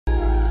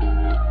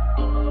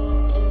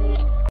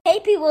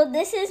people,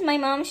 this is my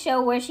mom's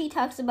show where she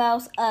talks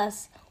about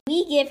us.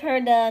 We give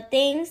her the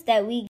things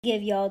that we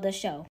give y'all the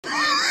show.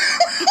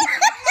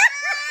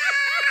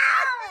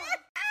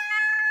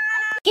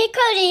 Get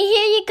cozy,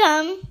 here you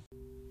come.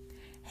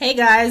 Hey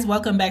guys,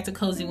 welcome back to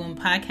Cozy Womb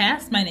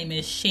Podcast. My name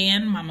is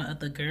Shan, mama of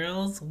the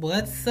girls.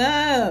 What's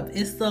up?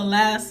 It's the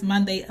last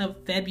Monday of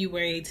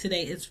February.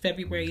 Today is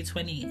February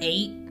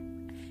 28th.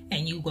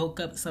 And you woke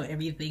up, so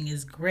everything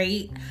is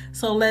great.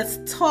 So let's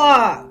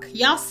talk.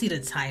 Y'all see the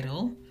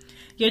title.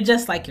 You're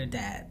just like your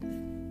dad.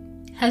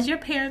 Has your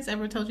parents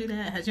ever told you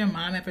that? Has your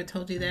mom ever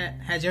told you that?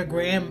 Has your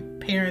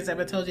grandparents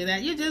ever told you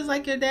that? You're just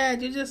like your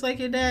dad. You're just like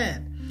your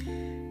dad.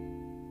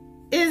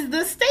 Is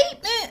the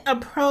statement a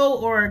pro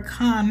or a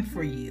con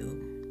for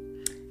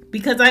you?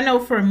 Because I know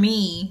for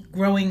me,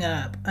 growing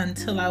up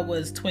until I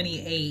was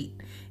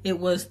 28, it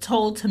was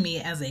told to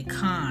me as a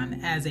con,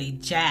 as a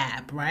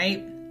jab,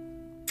 right?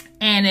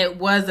 And it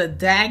was a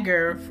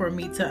dagger for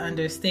me to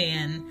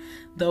understand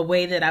the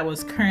way that I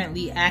was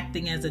currently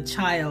acting as a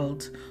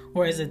child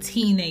or as a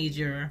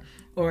teenager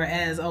or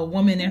as a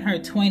woman in her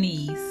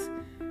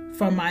 20s.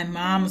 From my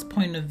mom's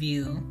point of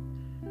view,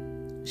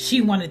 she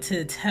wanted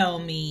to tell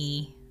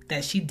me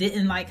that she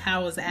didn't like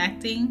how I was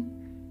acting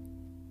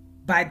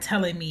by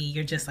telling me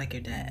you're just like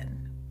your dad,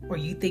 or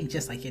you think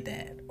just like your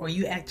dad, or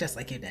you act just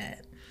like your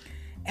dad.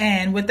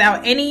 And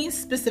without any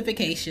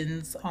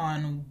specifications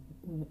on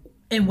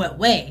in what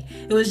way,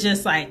 it was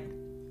just like,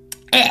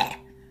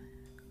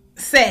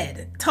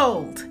 said,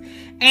 told.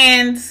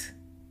 And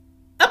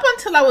up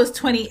until I was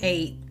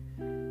 28,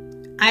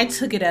 I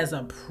took it as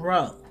a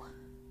pro.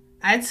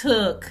 I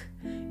took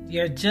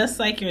you're just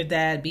like your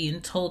dad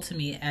being told to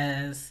me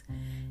as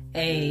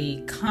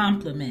a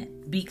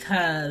compliment,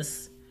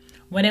 because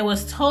when it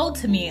was told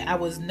to me, I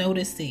was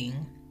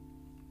noticing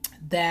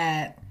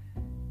that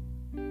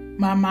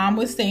my mom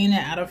was saying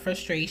it out of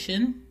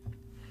frustration,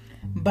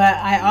 but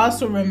I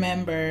also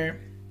remember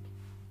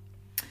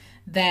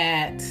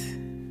that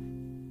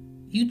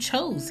you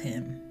chose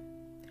him.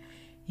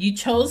 You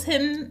chose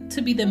him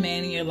to be the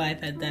man in your life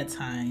at that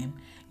time.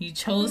 You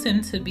chose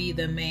him to be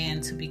the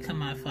man to become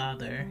my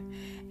father.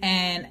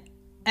 And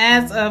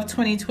as of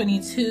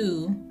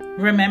 2022,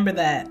 remember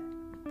that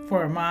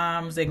for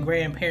moms and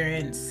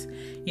grandparents,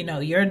 you know,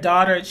 your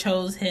daughter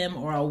chose him,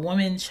 or a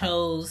woman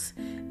chose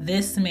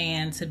this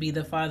man to be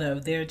the father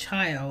of their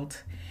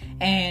child.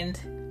 And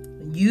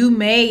you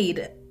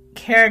made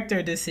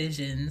character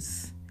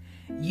decisions.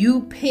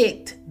 You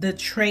picked the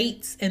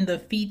traits and the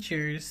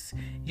features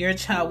your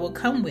child will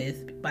come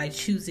with by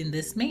choosing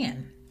this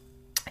man.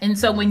 And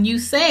so when you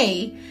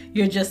say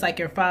you're just like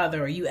your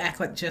father, or you act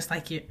like just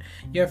like your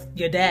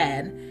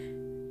dad,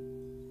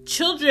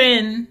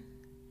 children,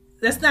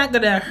 that's not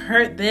going to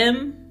hurt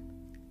them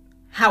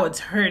how it's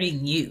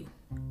hurting you,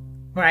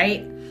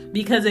 right?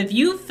 Because if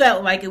you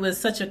felt like it was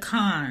such a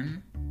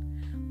con,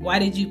 why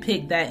did you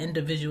pick that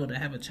individual to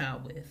have a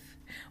child with?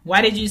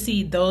 Why did you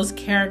see those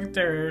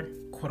character,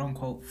 quote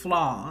unquote,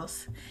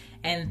 flaws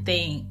and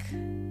think,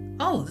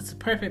 oh, this is a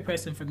perfect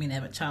person for me to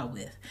have a child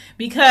with?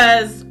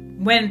 Because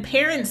when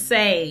parents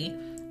say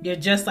you're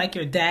just like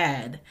your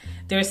dad,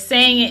 they're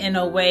saying it in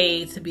a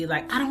way to be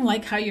like, I don't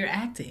like how you're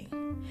acting.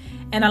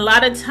 And a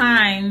lot of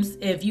times,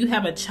 if you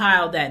have a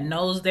child that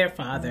knows their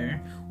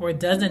father or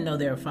doesn't know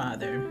their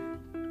father,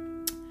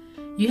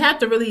 you have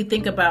to really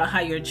think about how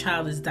your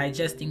child is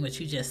digesting what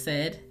you just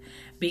said,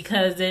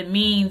 because it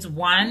means,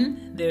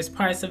 one, there's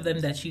parts of them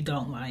that you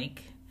don't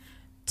like.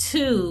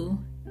 Two,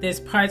 there's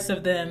parts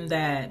of them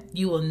that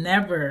you will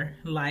never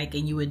like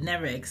and you would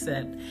never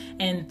accept.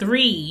 And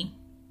three,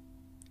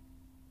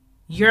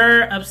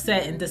 you're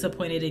upset and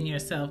disappointed in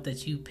yourself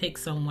that you picked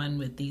someone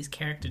with these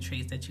character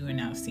traits that you are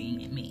now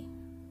seeing in me.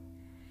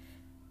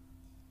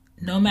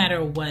 No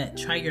matter what,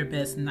 try your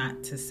best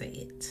not to say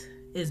it,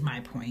 is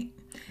my point.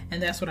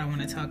 And that's what I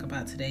want to talk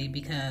about today,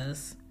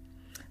 because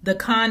the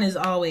con is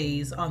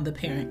always on the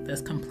parent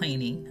that's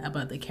complaining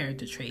about the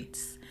character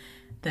traits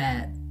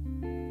that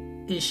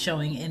is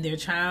showing in their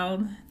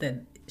child,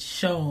 that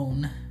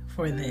shown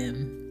for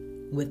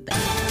them with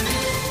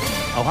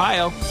that.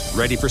 Ohio,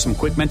 ready for some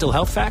quick mental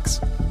health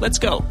facts? Let's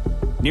go.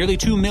 Nearly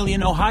 2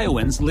 million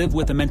Ohioans live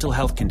with a mental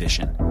health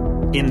condition.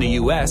 In the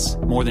U.S.,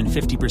 more than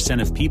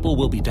 50% of people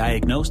will be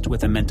diagnosed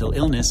with a mental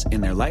illness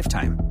in their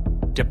lifetime.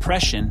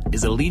 Depression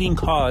is a leading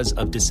cause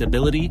of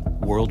disability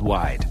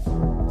worldwide.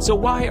 So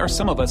why are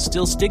some of us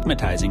still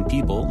stigmatizing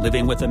people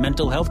living with a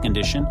mental health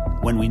condition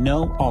when we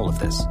know all of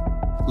this?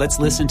 Let's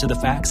listen to the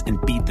facts and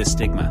beat the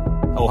stigma.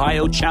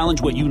 Ohio,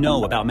 challenge what you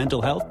know about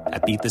mental health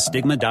at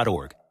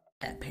beatthestigma.org.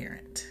 That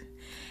parent.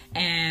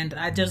 And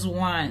I just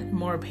want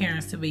more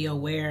parents to be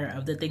aware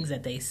of the things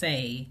that they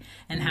say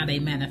and how they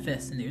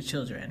manifest in their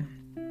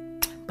children.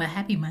 But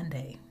happy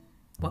Monday.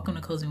 Welcome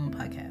to Cozy Womb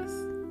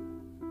Podcast.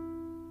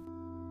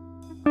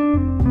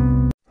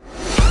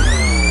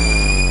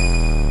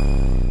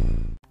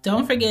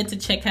 Don't forget to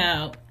check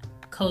out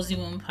Cozy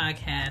Womb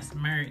Podcast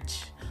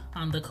merch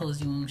on the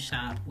Cozy Womb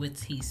shop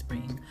with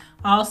Teespring.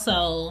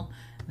 Also,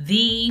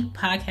 The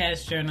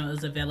Podcast Journal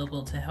is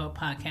available to help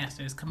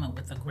podcasters come up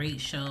with a great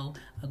show,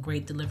 a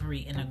great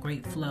delivery, and a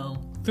great flow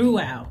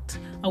throughout.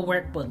 A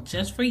workbook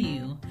just for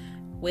you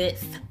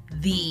with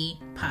The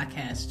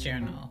Podcast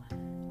Journal.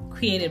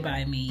 Created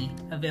by me,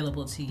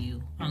 available to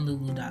you on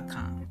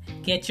lulu.com.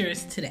 Get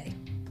yours today.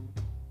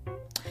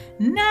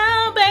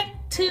 Now back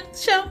to the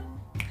show.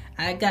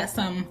 I got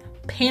some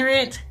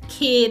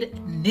parent-kid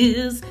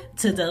news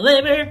to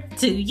deliver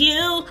to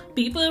you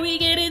before we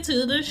get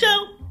into the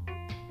show.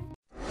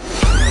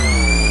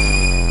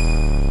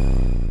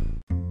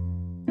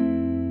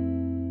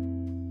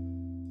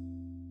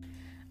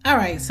 All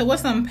right, so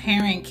what's some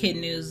parent-kid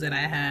news that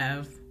I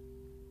have?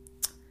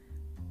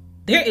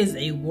 There is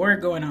a war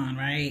going on,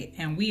 right?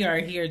 And we are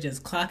here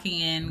just clocking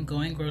in,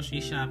 going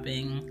grocery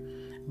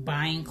shopping,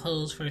 buying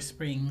clothes for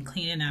spring,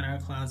 cleaning out our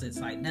closets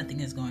like nothing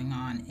is going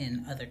on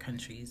in other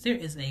countries. There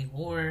is a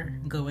war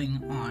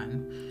going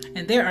on.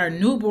 And there are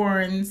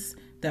newborns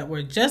that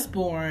were just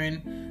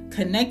born,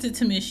 connected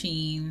to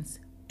machines,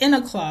 in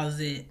a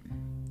closet,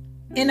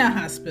 in a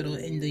hospital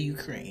in the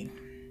Ukraine.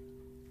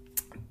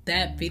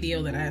 That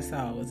video that I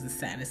saw was the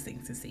saddest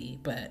thing to see,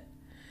 but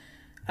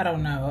I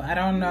don't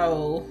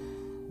know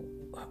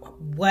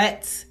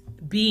what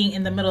being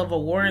in the middle of a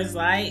war is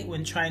like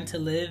when trying to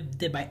live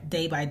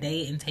day by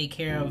day and take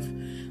care of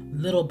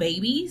little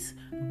babies,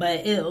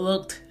 but it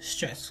looked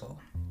stressful.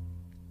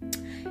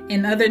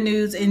 In other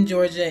news, in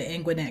Georgia,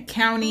 in Gwinnett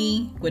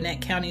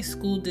County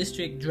School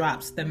District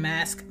drops the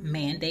mask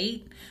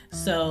mandate.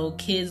 So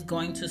kids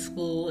going to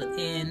school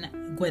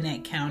in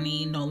Gwinnett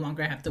County no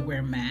longer have to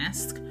wear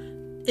masks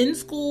in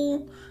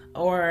school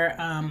or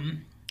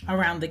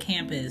around the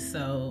campus.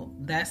 So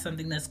that's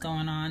something that's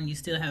going on. You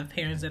still have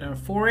parents that are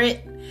for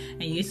it,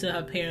 and you still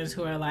have parents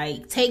who are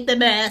like, take the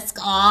mask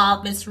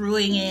off, it's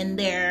ruining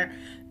their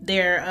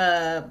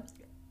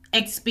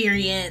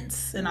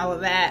experience and all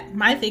of that.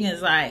 My thing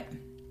is like,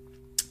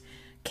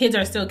 kids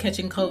are still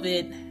catching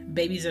COVID,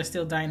 babies are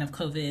still dying of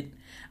COVID,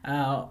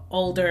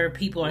 older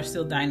people are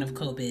still dying of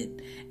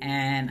COVID,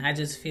 and I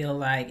just feel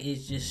like it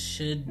just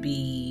should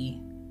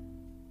be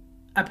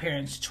a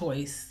parent's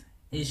choice.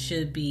 It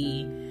should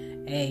be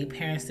a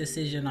parent's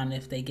decision on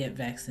if they get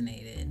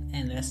vaccinated.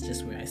 And that's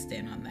just where I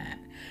stand on that.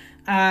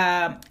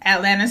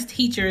 Atlanta's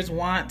teachers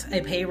want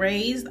a pay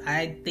raise.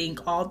 I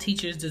think all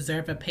teachers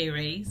deserve a pay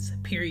raise,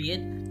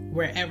 period,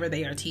 wherever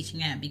they are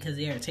teaching at, because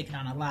they are taking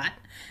on a lot.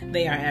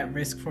 They are at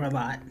risk for a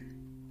lot.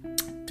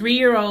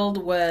 3-year-old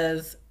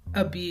was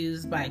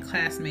abused by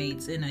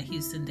classmates in a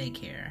Houston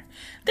daycare.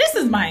 This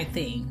is my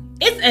thing.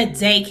 It's a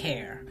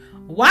daycare.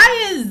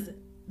 Why is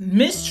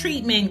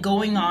mistreatment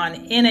going on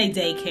in a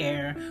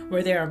daycare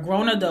where there are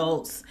grown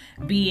adults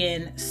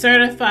being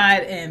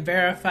certified and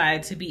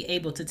verified to be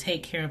able to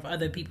take care of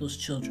other people's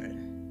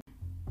children?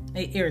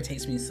 It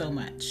irritates me so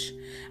much.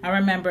 I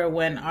remember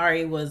when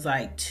Ari was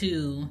like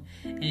 2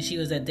 and she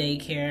was at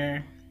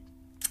daycare,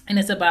 and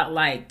it's about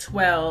like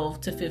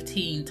 12 to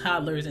 15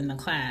 toddlers in the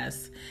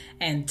class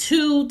and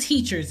 2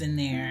 teachers in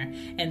there,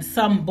 and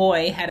some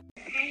boy had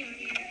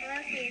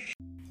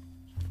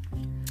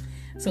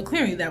So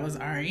clearly that was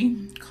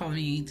Ari calling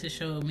me to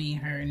show me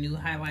her new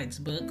highlights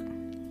book.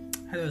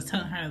 I was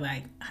telling her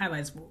like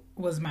highlights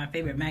was my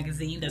favorite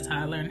magazine. That's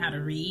how I learned how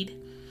to read.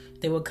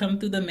 They would come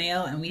through the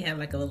mail, and we had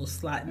like a little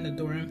slot in the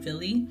door in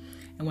Philly.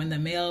 And when the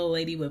mail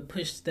lady would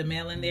push the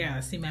mail in there,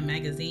 I'd see my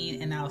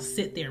magazine, and I'll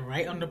sit there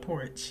right on the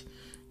porch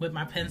with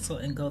my pencil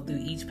and go through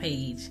each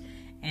page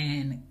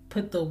and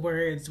put the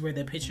words where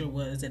the picture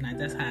was. And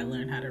that's how I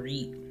learned how to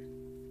read.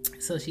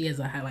 So she has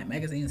a highlight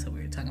magazine, so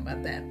we were talking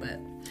about that. But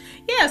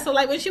yeah, so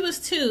like when she was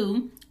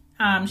 2,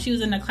 she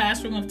was in a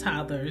classroom of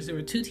toddlers. There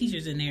were 2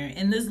 teachers in there,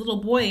 and this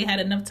little boy had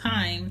enough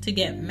time to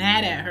get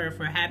mad at her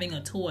for having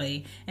a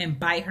toy and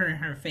bite her in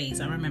her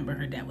face. I remember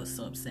her dad was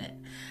so upset.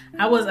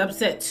 I was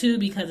upset too,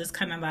 because it's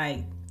kind of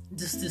like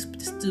just this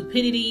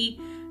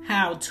stupidity,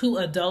 how 2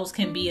 adults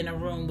can be in a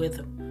room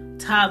with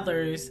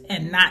toddlers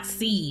and not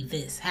see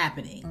this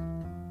happening.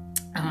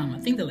 I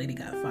think the lady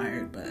got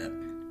fired, but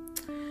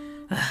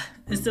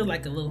it's still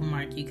like a little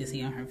mark you can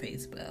see on her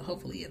face, but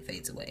hopefully it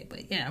fades away.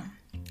 But yeah,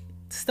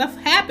 stuff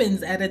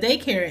happens at a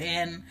daycare,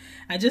 and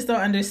I just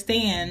don't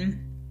understand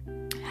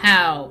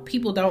how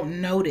people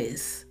don't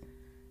notice.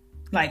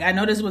 Like, I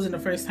know this wasn't the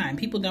first time.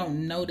 People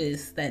don't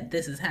notice that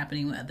this is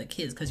happening with other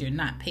kids because you're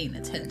not paying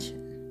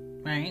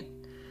attention, right?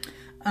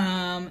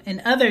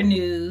 In other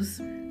news,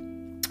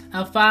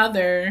 a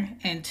father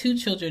and 2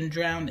 children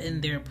drowned in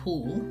their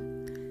pool.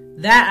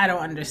 That I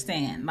don't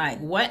understand. Like,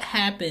 what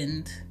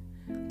happened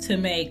to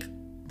make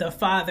the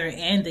father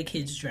and the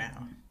kids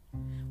drown?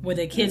 Were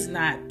the kids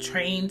not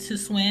trained to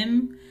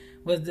swim?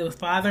 Was the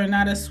father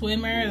not a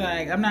swimmer?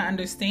 Like, I'm not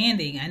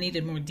understanding. I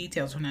needed more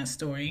details from that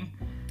story.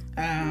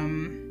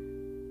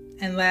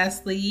 And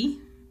lastly,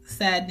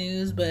 sad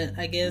news, but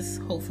I guess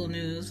hopeful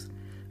news.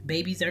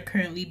 Babies are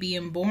currently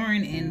being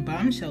born in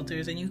bomb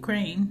shelters in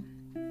Ukraine.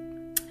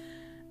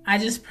 I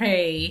just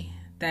pray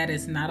that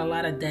it's not a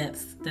lot of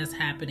deaths that's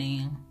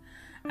happening.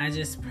 I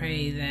just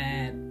pray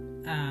that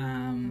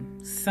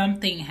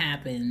something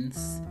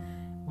happens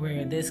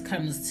where this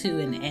comes to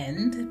an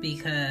end,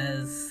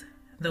 because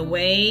the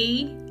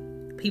way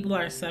people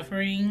are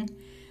suffering,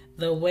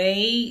 the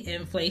way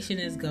inflation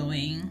is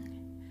going,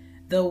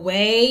 the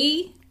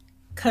way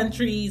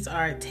countries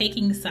are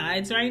taking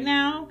sides right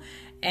now,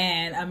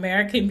 and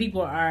American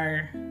people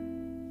are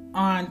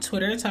on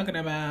Twitter talking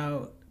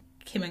about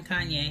Kim and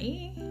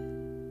Kanye,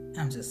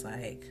 I'm just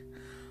like,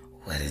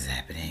 what is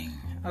happening?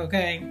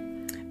 Okay.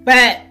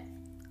 But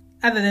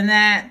other than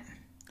that,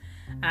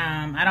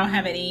 I don't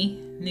have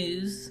any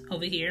news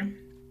over here.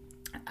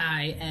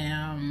 I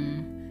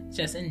am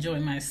just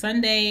enjoying my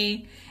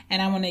Sunday, and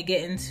I want to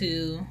get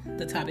into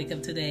the topic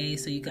of today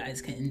so you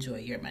guys can enjoy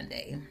your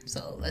Monday.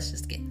 So let's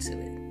just get into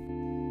it.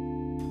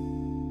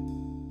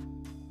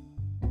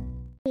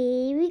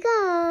 Here we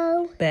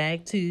go.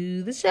 Back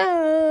to the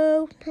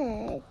show.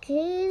 Back to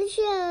the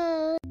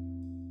show.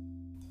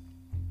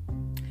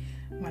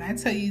 When I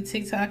tell you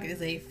TikTok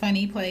is a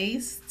funny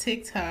place,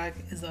 TikTok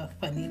is a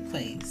funny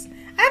place.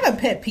 I have a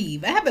pet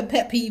peeve. I have a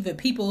pet peeve of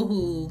people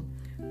who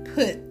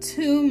put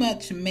too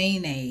much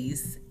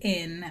mayonnaise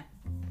in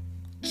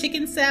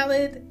chicken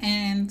salad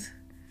and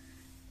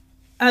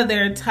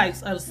other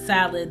types of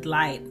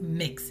salad-like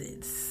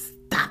mixes.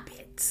 Stop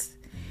it.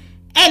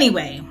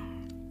 Anyway,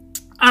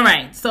 all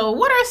right. So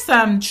what are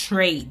some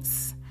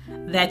traits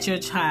that your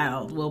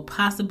child will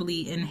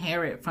possibly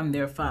inherit from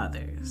their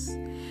fathers?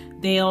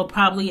 They'll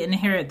probably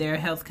inherit their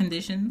health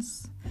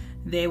conditions.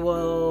 They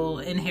will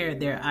inherit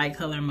their eye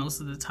color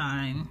most of the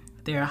time,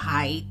 their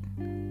height.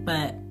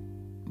 But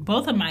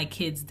both of my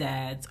kids'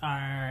 dads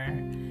are,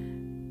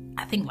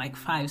 I think, like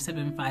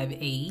 5'7",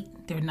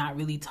 5'8". They're not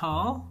really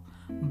tall,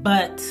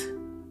 but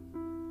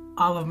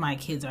all of my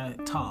kids are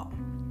tall.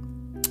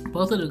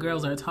 Both of the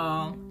girls are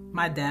tall.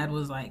 My dad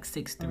was like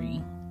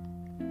 6'3".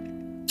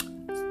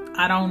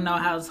 I don't know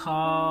how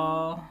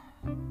tall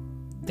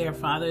their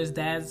father's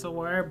dads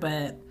were,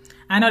 but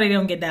I know they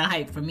don't get that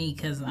height from me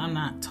because I'm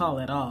not tall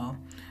at all.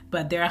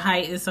 But their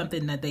height is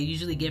something that they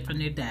usually get from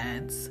their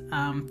dads.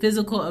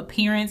 Physical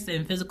appearance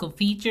and physical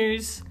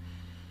features.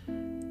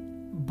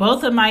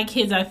 Both of my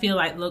kids, I feel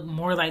like, look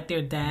more like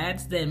their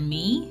dads than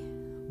me.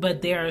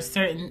 But there are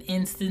certain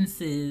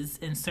instances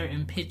and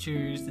certain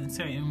pictures and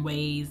certain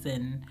ways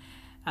and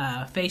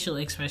facial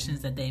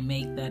expressions that they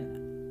make that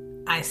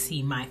I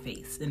see my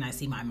face and I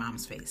see my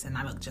mom's face and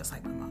I look just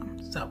like my mom.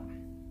 So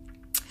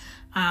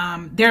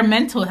their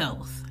mental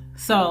health.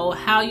 So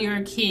how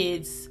your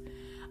kids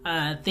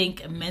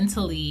think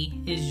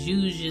mentally is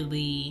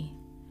usually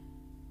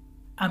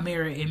a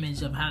mirror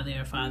image of how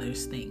their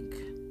fathers think.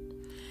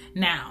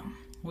 Now,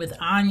 with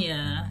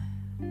Anya,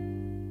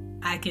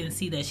 I can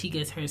see that she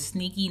gets her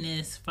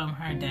sneakiness from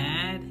her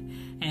dad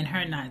and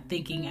her not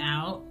thinking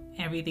out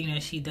everything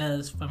that she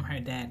does from her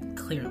dad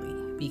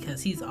clearly,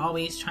 because he's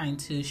always trying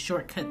to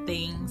shortcut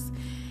things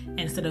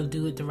instead of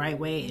do it the right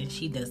way, and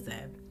she does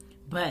that.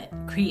 But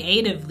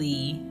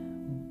creatively,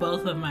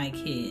 both of my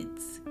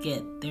kids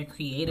get their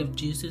creative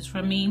juices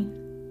from me.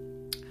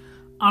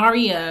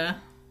 Aria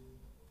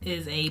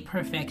is a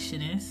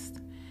perfectionist.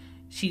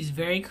 She's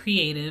very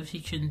creative. She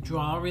can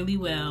draw really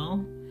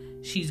well.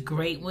 She's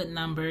great with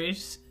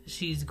numbers.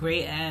 She's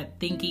great at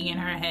thinking in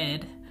her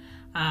head.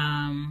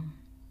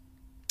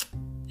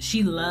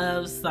 She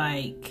loves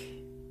like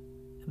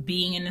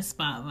being in the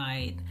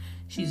spotlight.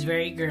 She's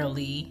very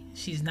girly.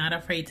 She's not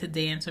afraid to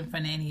dance in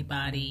front of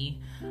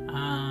anybody.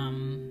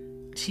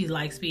 She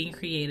likes being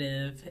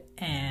creative,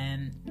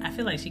 and I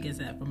feel like she gets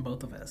that from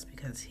both of us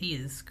because he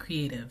is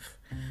creative.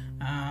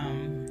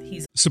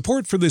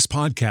 Support for this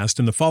podcast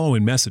and the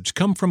following message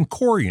come from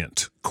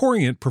Corient.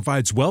 Corient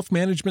provides wealth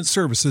management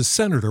services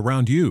centered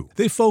around you.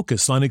 They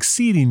focus on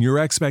exceeding your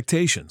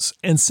expectations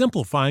and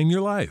simplifying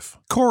your life.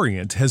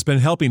 Corient has been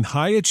helping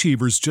high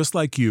achievers just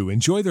like you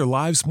enjoy their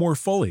lives more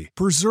fully,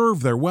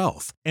 preserve their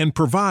wealth, and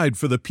provide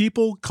for the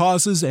people,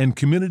 causes, and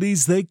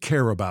communities they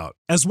care about.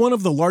 As one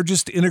of the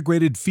largest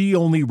integrated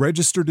fee-only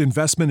registered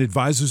investment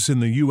advisors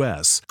in the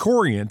U.S.,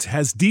 Corient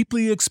has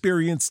deeply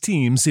experienced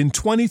teams in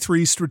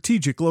 23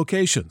 strategic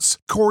locations.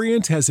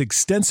 Corient has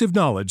extensive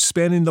knowledge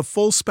spanning the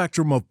full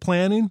spectrum of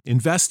planning,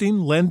 investing,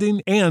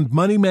 lending, and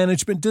money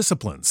management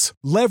disciplines.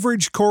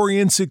 Leverage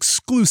Corient's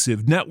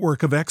exclusive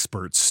network of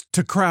experts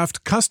to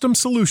craft custom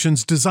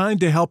solutions designed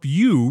to help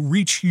you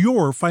reach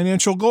your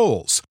financial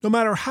goals, no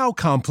matter how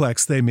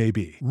complex they may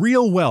be.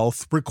 Real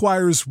wealth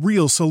requires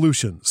real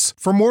solutions.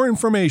 For more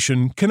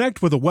information,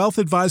 connect with a wealth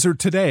advisor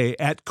today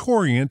at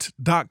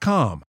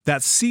Corient.com.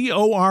 That's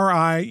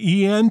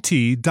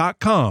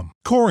Corient.com.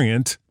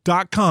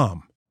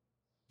 Corient.com.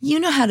 You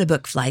know how to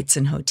book flights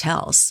and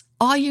hotels.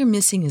 All you're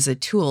missing is a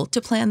tool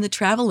to plan the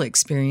travel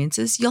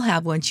experiences you'll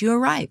have once you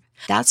arrive.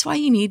 That's why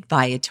you need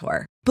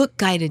Viator. Book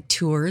guided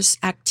tours,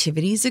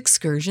 activities,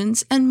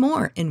 excursions, and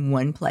more in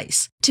one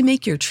place to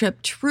make your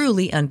trip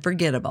truly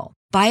unforgettable.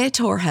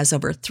 Viator has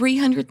over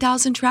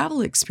 300,000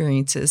 travel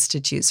experiences to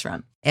choose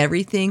from.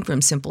 Everything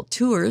from simple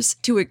tours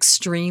to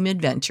extreme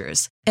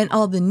adventures and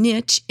all the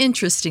niche,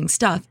 interesting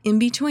stuff in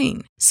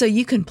between. So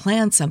you can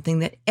plan something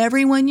that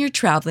everyone you're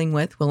traveling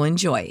with will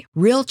enjoy.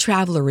 Real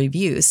traveler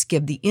reviews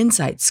give the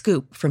inside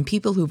scoop from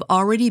people who've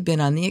already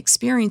been on the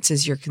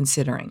experiences you're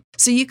considering.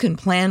 So you can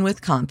plan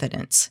with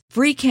confidence.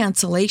 Free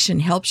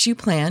cancellation helps you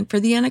plan for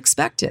the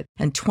unexpected.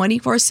 And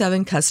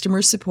 24/7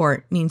 customer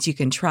support means you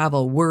can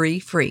travel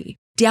worry-free.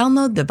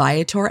 Download the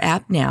Viator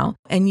app now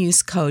and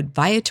use code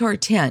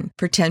Viator10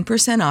 for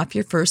 10% off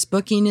your first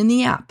booking in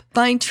the app.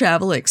 Find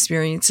travel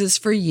experiences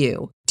for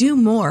you. Do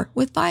more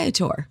with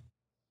Viator.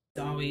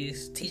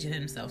 Always teaching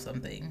himself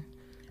something.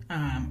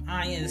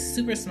 Anya is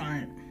super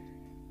smart,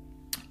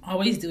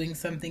 always doing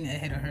something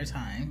ahead of her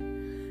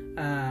time.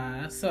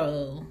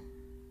 So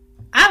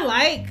I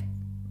like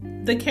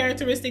the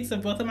characteristics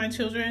of both of my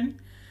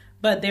children,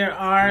 but there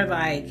are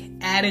like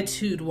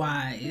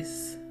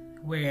attitude-wise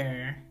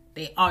where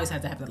they always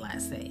have to have the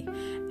last say.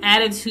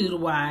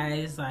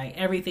 Attitude-wise, like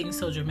everything's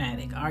so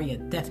dramatic. Arya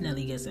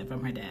definitely gets it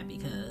from her dad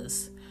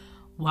because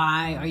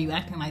why are you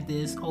acting like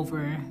this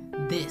over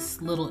this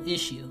little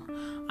issue?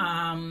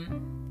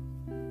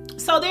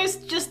 So there's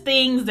just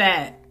things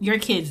that your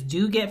kids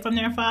do get from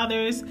their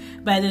fathers,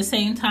 but at the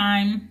same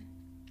time,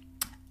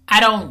 I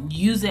don't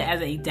use it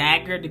as a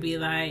dagger to be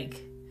like,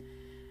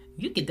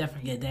 you get that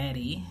from your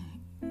daddy.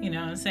 You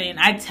know what I'm saying?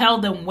 I tell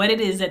them what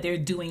it is that they're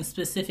doing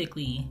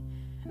specifically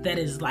that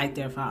is like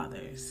their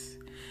fathers.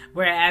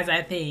 Whereas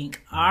I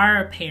think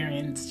our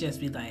parents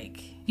just be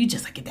like, you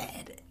just like your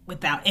dad,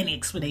 without any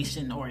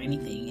explanation or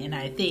anything. And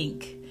I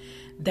think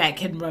that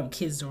can rub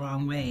kids the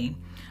wrong way.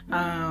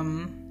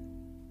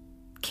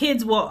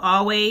 Kids will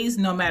always,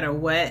 no matter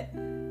what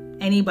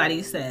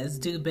anybody says,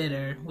 do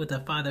better with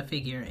a father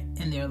figure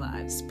in their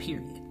lives,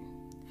 period.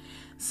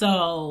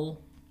 So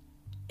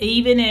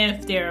even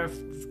if their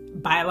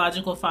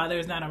biological father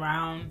is not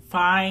around,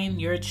 find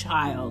your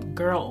child,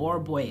 girl or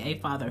boy, a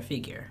father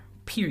figure,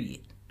 period.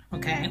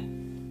 Okay?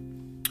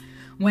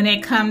 When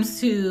it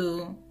comes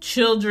to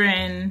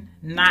children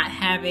not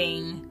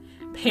having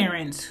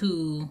parents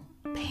who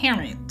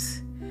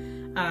parent,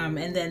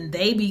 and then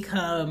they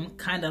become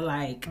kind of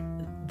like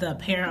the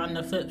parent on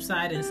the flip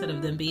side instead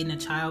of them being a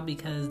child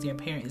because their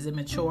parent is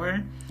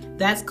immature,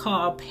 that's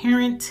called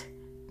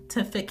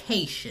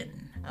parentification.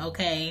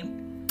 Okay?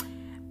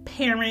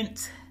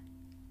 Parentification.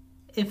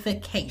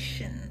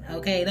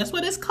 Okay, that's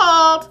what it's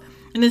called.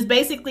 And it's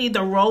basically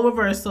the role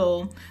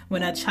reversal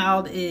when a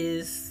child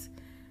is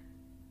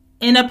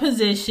in a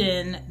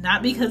position,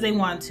 not because they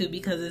want to,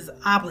 because it's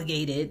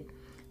obligated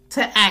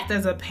to act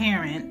as a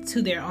parent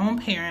to their own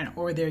parent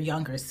or their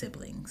younger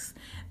siblings.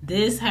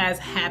 This has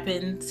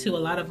happened to a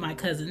lot of my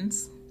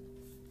cousins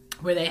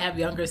where they have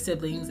younger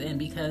siblings, and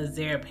because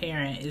their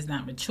parent is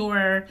not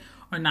mature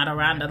or not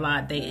around a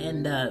lot, they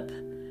end up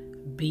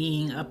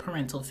being a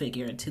parental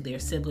figure to their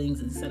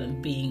siblings instead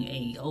of being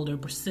a older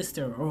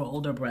sister or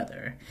older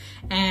brother.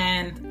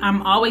 And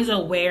I'm always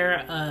aware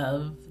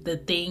of the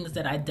things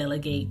that I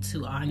delegate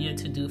to Anya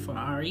to do for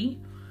Ari,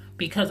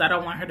 because I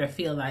don't want her to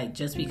feel like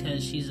just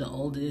because she's the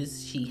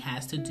oldest, she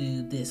has to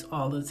do this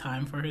all the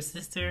time for her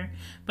sister.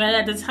 But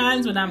at the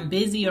times when I'm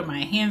busy or my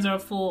hands are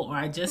full or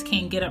I just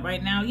can't get up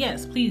right now,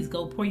 yes, please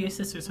go pour your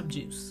sister some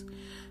juice.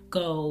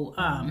 Go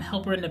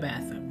help her in the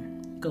bathroom.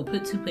 Go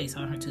put toothpaste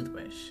on her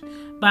toothbrush.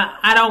 But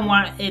I don't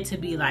want it to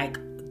be like,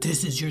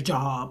 this is your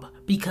job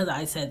because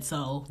I said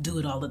so. Do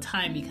it all the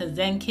time. Because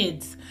then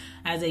kids,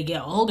 as they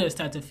get older,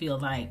 start to feel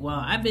like,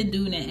 well, I've been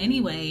doing it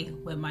anyway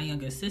with my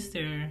younger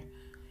sister.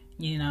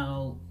 You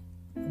know,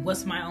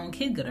 what's my own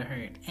kid gonna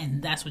hurt?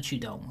 And that's what you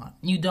don't want.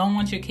 You don't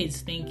want your kids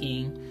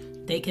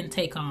thinking they can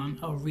take on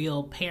a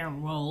real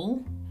parent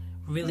role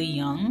really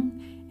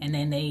young, and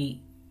then they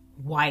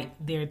wipe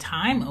their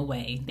time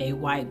away. They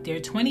wipe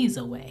their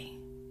 20s away.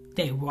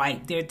 They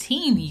wipe their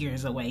teen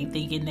years away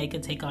thinking they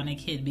could take on a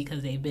kid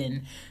because they've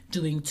been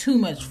doing too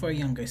much for a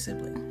younger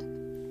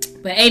sibling.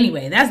 But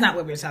anyway, that's not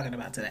what we're talking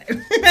about today.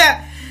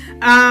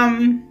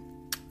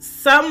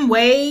 Some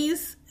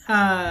ways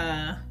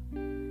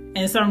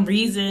and some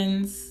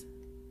reasons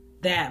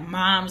that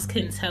moms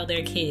can tell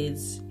their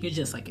kids, you're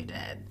just like your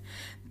dad.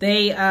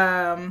 They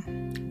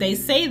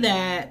say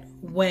that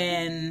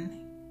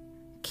when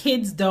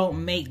kids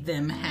don't make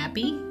them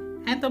happy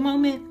at the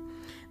moment,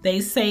 they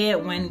say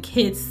it when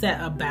kids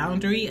set a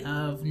boundary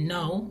of,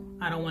 no,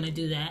 I don't want to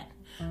do that.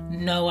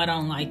 No, I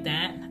don't like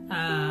that.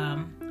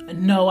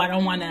 No, I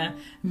don't want to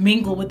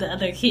mingle with the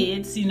other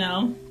kids, you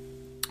know.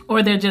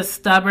 Or they're just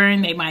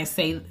stubborn. They might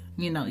say,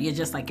 you know, you're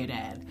just like your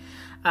dad.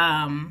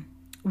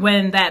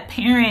 When that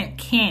parent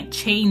can't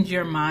change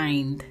your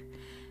mind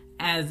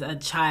as a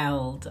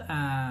child,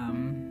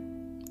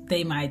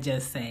 they might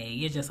just say,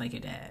 you're just like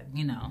your dad,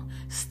 you know,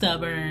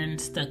 stubborn,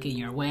 stuck in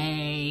your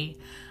way.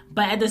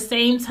 But at the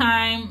same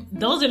time,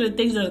 those are the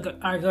things that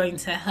are going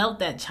to help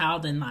that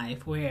child in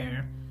life,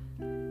 where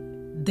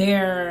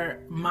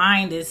their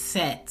mind is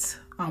set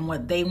on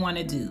what they want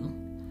to do.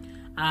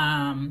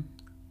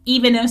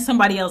 Even if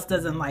somebody else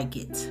doesn't like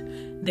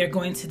it, they're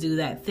going to do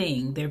that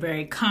thing. They're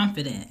very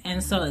confident.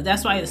 And so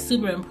that's why it's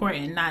super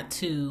important not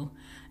to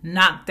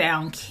knock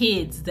down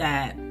kids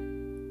that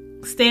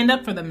stand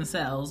up for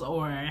themselves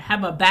or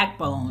have a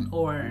backbone,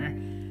 or,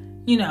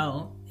 you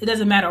know, it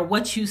doesn't matter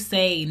what you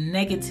say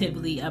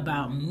negatively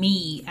about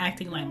me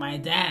acting like my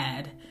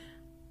dad.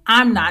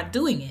 I'm not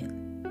doing it,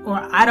 or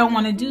I don't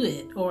want to do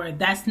it, or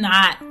that's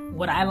not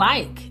what I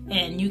like.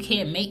 And you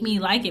can't make me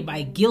like it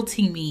by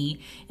guilting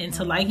me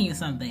into liking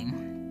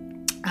something.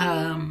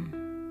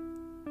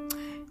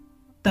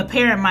 The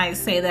parent might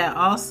say that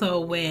also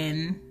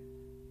when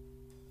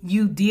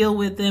you deal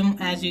with them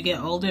as you get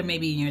older,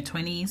 maybe in your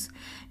 20s,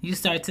 you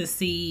start to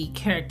see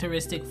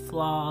characteristic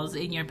flaws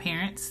in your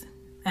parents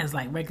as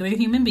like regular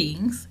human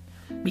beings,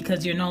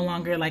 because you're no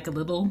longer like a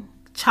little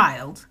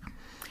child.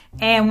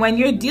 And when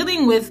you're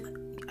dealing with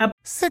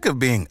Sick of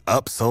being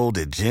upsold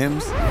at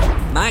gyms?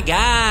 My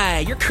guy,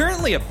 you're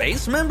currently a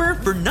base member?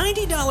 For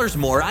 $90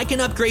 more, I can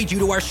upgrade you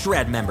to our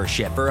Shred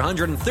membership. For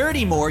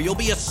 $130 more, you'll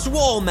be a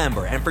Swole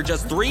member. And for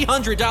just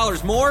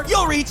 $300 more,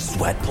 you'll reach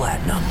Sweat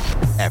Platinum.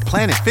 At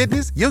Planet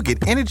Fitness, you'll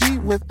get energy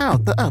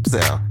without the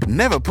upsell.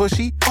 Never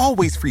pushy,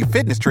 always free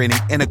fitness training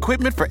and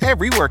equipment for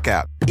every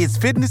workout. It's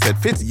fitness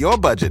that fits your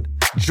budget.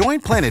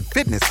 Join Planet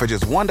Fitness for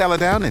just $1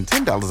 down and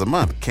 $10 a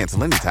month.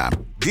 Cancel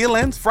anytime. Deal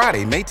ends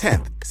Friday, May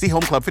 10th. See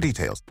Home Club for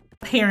details.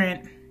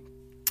 Parent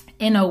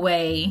in a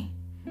way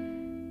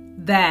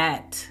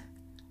that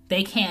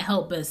they can't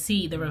help but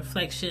see the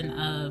reflection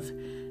of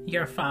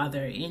your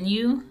father in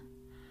you,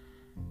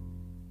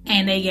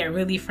 and they get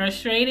really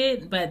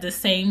frustrated, but at the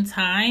same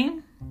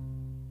time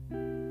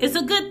it's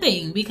a good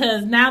thing,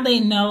 because now they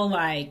know,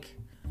 like,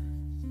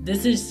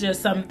 this is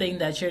just something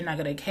that you're not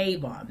going to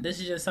cave on.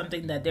 This is just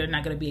something that they're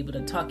not going to be able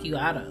to talk you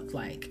out of.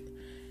 Like,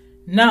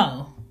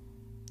 no,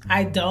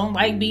 I don't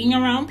like being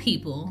around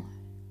people.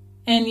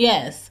 And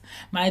yes,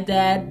 my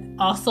dad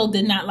also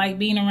did not like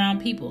being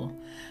around people.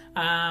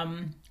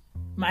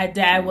 My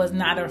dad was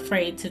not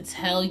afraid to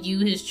tell you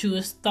his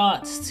truest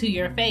thoughts to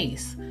your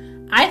face.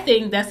 I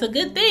think that's a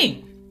good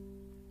thing.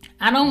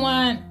 I don't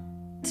want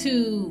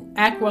to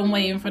act one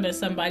way in front of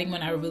somebody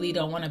when I really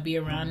don't want to be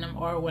around them,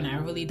 or when I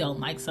really don't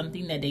like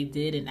something that they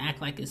did and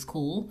act like it's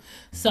cool.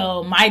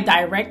 So my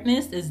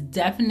directness is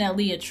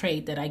definitely a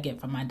trait that I get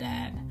from my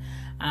dad.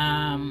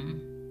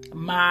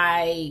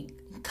 My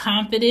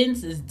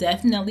confidence is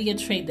definitely a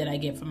trait that I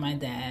get from my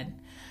dad.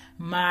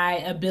 My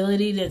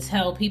ability to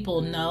tell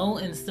people no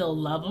and still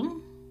love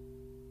them,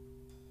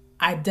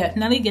 I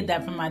definitely get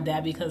that from my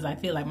dad, because I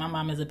feel like my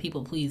mom is a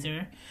people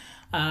pleaser.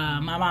 My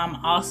mom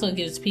also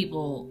gives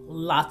people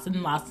lots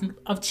and lots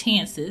of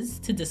chances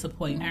to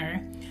disappoint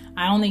her.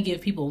 I only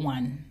give people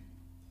one.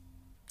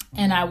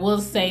 And I will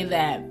say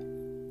that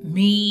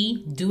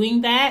me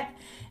doing that,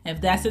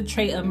 if that's a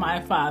trait of my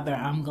father,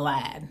 I'm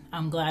glad.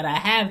 I'm glad I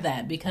have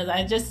that, because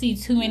I just see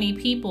too many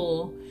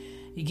people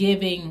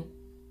giving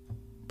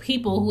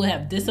people who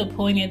have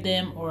disappointed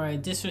them or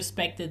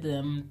disrespected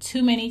them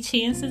too many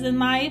chances in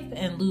life,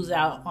 and lose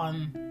out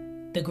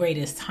on the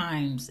greatest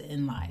times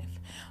in life,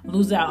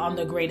 lose out on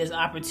the greatest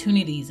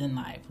opportunities in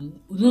life,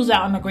 lose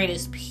out on the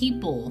greatest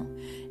people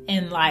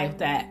in life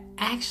that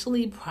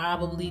actually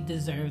probably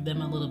deserve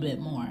them a little bit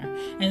more.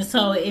 And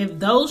so if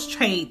those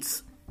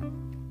traits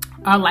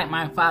are like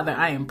my father,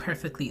 I am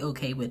perfectly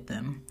okay with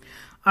them.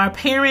 Our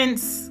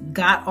parents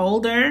got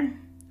older,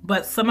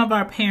 but some of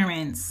our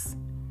parents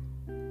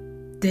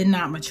did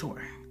not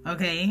mature,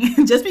 okay?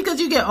 Just because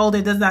you get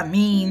older does not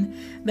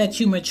mean that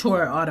you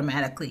mature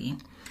automatically.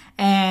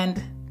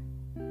 And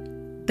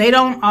they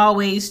don't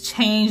always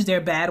change their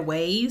bad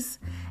ways.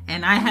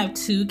 And I have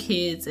 2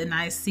 kids, and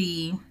I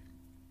see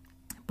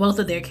both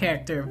of their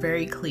character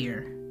very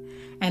clear.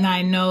 And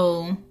I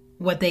know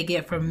what they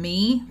get from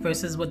me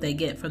versus what they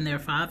get from their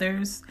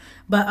fathers.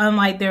 But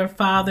unlike their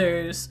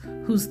fathers,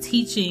 whose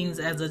teachings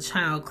as a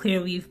child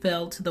clearly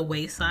fell to the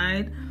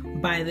wayside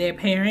by their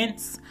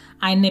parents,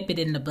 I nip it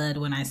in the bud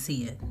when I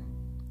see it.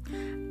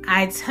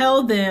 I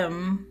tell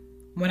them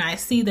when I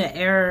see the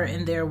error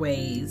in their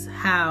ways,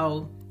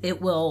 how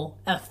it will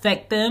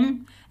affect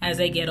them as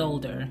they get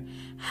older.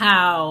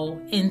 How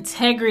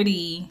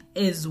integrity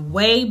is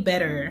way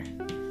better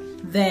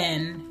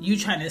than you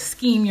trying to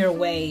scheme your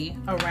way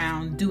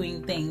around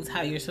doing things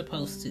how you're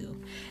supposed to.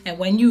 And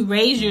when you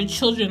raise your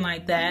children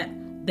like that,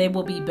 they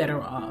will be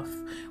better off.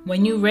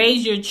 When you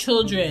raise your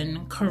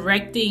children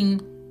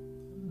correcting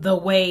the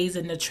ways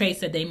and the traits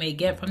that they may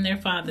get from their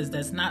fathers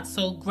that's not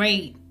so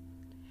great,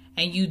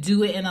 and you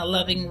do it in a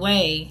loving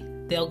way,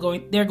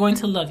 they're going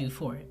to love you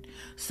for it.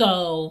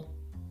 So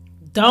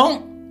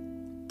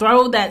don't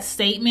throw that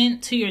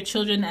statement to your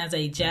children as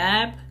a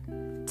jab.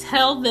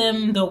 Tell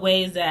them the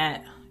ways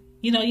that,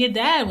 you know, your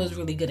dad was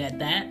really good at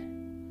that,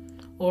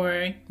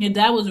 or your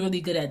dad was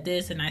really good at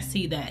this, and I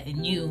see that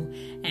in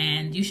you,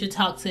 and you should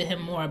talk to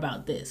him more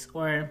about this,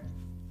 or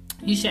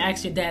you should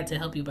ask your dad to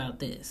help you about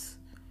this.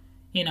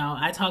 You know,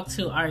 I talk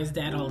to Ari's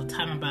dad all the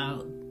time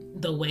about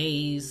the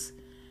ways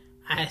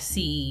I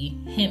see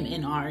him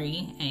in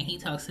Ari, and he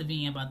talks to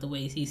me about the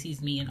ways he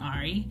sees me in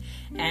Ari.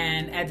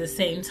 And at the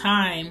same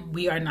time,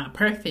 we are not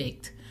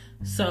perfect.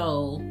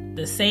 So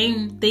the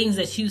same things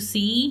that you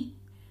see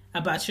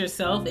about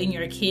yourself and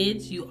your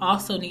kids, you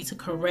also need to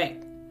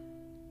correct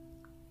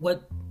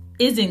what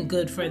isn't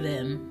good for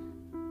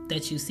them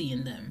that you see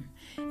in them.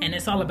 And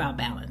it's all about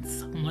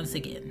balance, once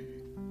again.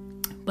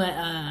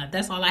 But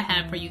that's all I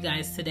have for you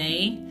guys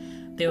today.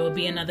 There will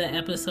be another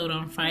episode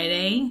on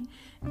Friday.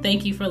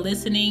 Thank you for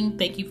listening.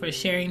 Thank you for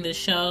sharing the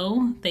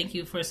show. Thank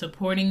you for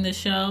supporting the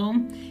show.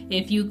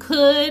 If you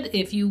could,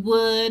 if you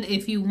would,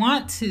 if you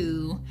want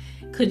to,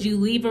 could you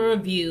leave a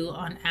review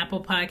on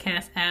Apple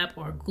Podcast app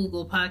or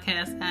Google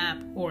Podcast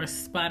app or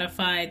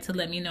Spotify to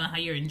let me know how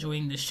you're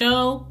enjoying the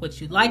show,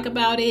 what you like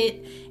about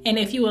it. And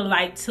if you would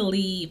like to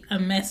leave a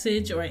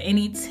message or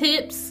any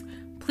tips,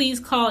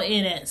 please call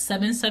in at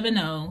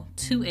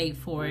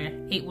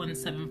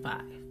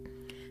 770-284-8175.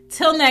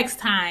 Till next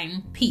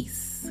time,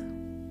 peace.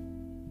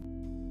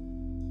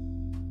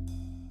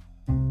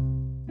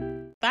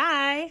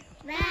 Bye.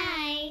 Bye.